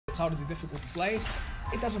out of the difficult play,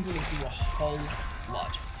 it doesn't really do a whole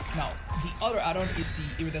lot. Now, the other add-on is the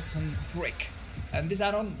Iridescent Brick. And this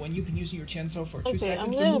add-on, when you've been using your chainsaw for 2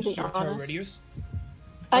 seconds, removes your terror radius.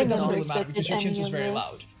 But it doesn't really matter because your chainsaw is very loud.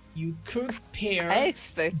 You could pair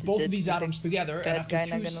both of these add-ons together, and after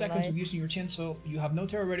 2 seconds of using your chainsaw, you have no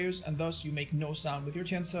terror radius, and thus you make no sound with your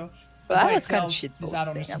chainsaw. But by itself, this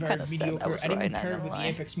add-on is very mediocre, and even paired with the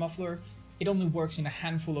Apex Muffler, it only works in a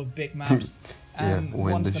handful of big maps. And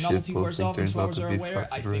once the novelty wears off and slowers are aware,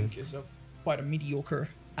 I think is quite a mediocre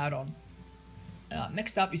add-on.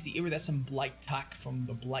 Next up is the Iridescent Blight Tack from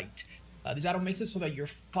the Blight. This add-on makes it so that your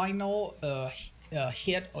final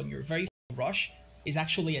hit on your very rush is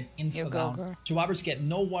actually an insta-down. Survivors get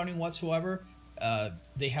no warning whatsoever.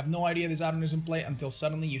 They have no idea this add-on is in play until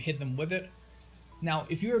suddenly you hit them with it. Now,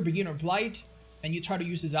 if you're a beginner Blight and you try to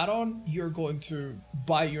use this add-on, you're going to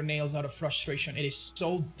bite your nails out of frustration. It is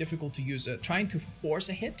so difficult to use it. Trying to force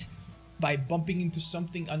a hit by bumping into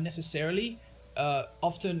something unnecessarily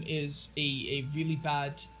often is a really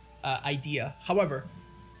bad idea. However,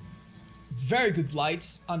 very good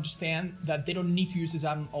Blights understand that they don't need to use this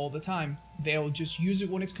add-on all the time. They'll just use it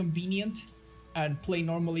when it's convenient and play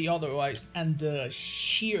normally otherwise. And the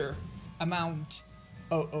sheer amount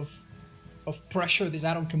of pressure this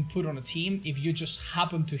add-on can put on a team if you just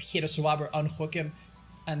happen to hit a survivor, unhook him,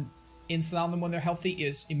 and insta-down them when they're healthy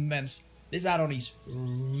is immense. This add-on is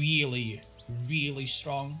really, really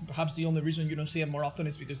strong. Perhaps the only reason you don't see it more often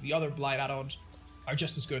is because the other Blight add-ons are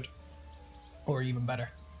just as good, or even better.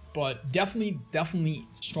 But definitely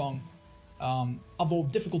strong, although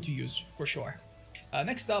difficult to use for sure.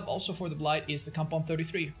 Next up, also for the Blight, is the Compound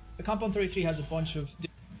 33. The Compound 33 has a bunch of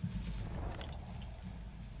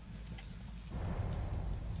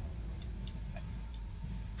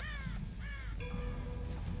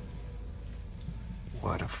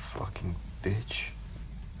What a fucking bitch.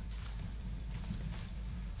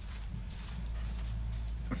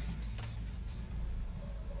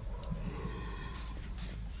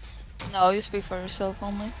 No, you speak for yourself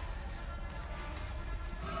only.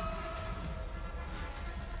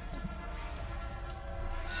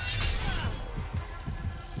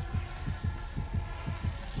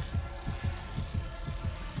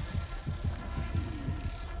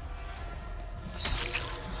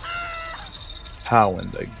 How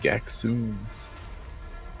in the Gaxoons?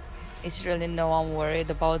 Is really no one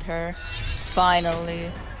worried about her?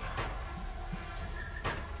 Finally.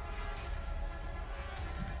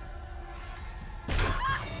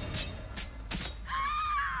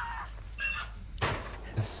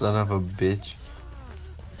 Son of a bitch.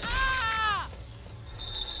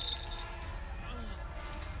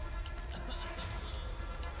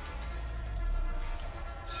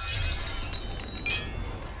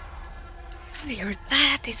 Figured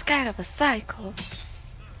that is kind of a cycle.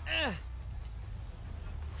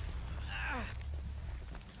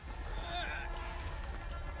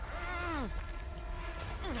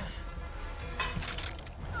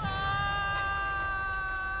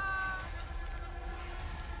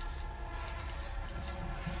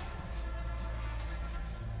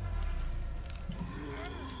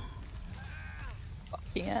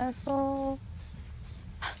 Fucking asshole.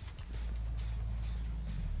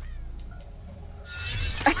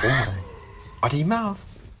 Potty mouth.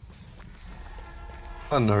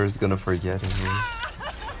 I know he's gonna forget me.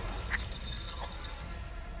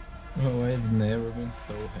 Oh, I've never been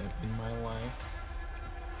so happy in my life.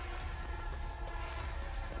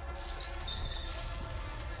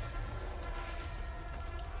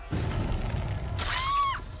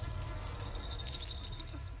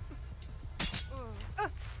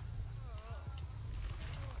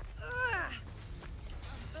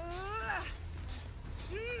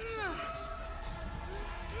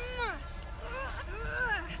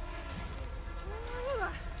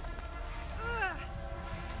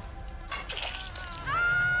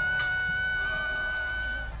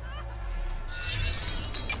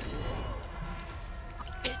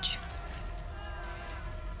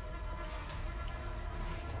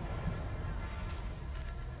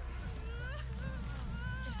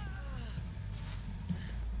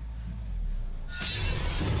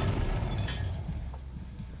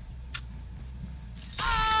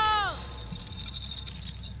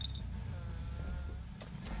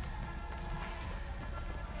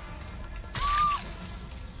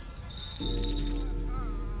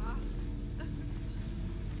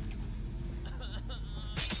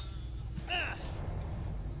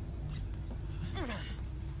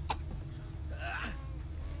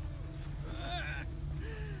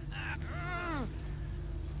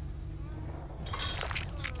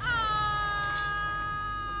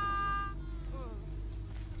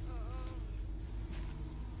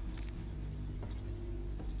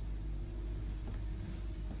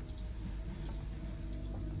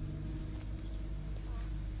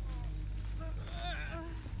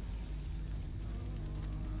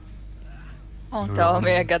 Don't tell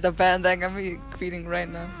me I got the bandage. I'm quitting right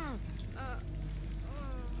now.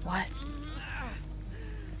 What?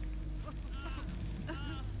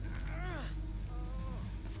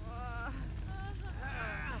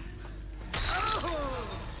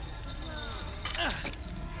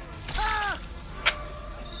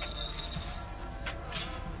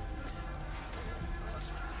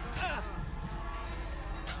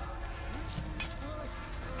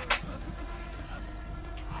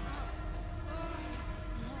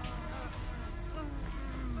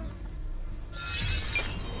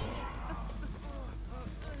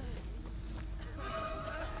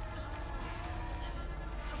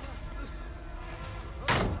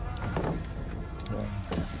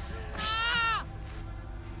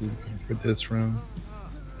 For this round.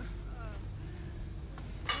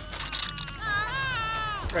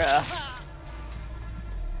 Bruh.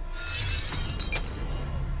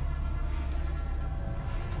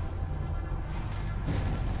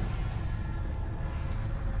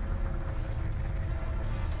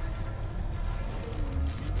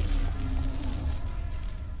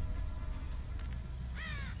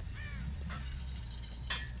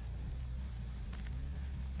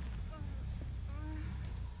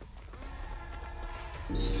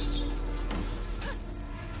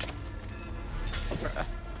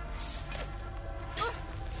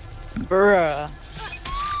 Bruh.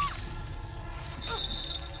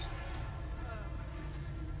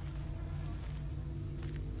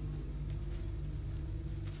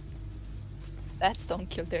 Bats don't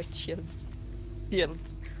kill their shields.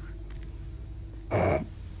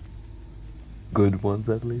 Good ones,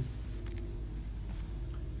 at least.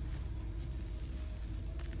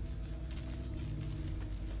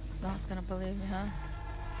 Not gonna believe me, huh?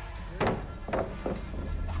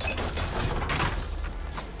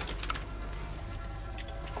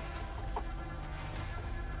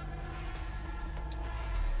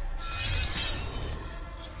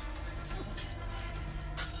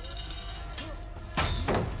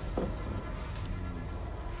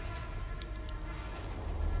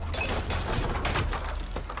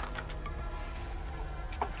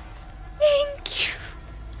 Thank you.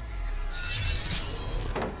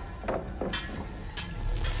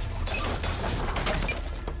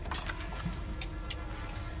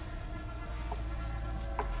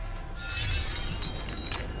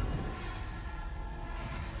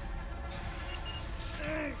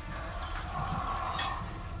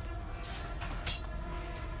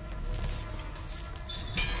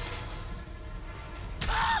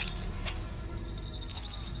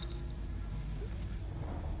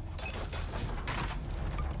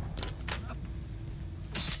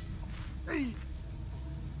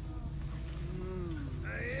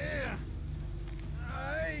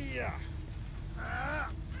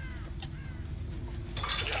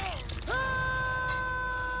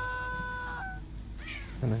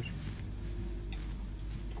 Finish.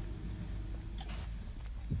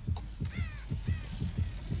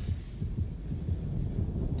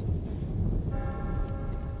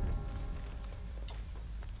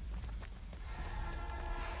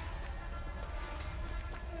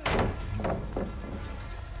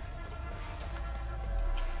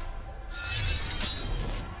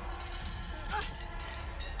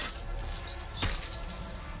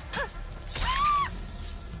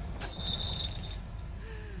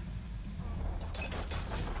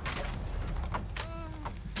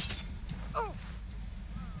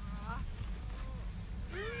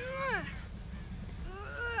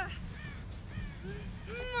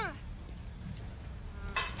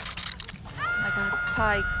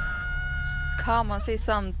 Pike, come on, say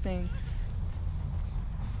something.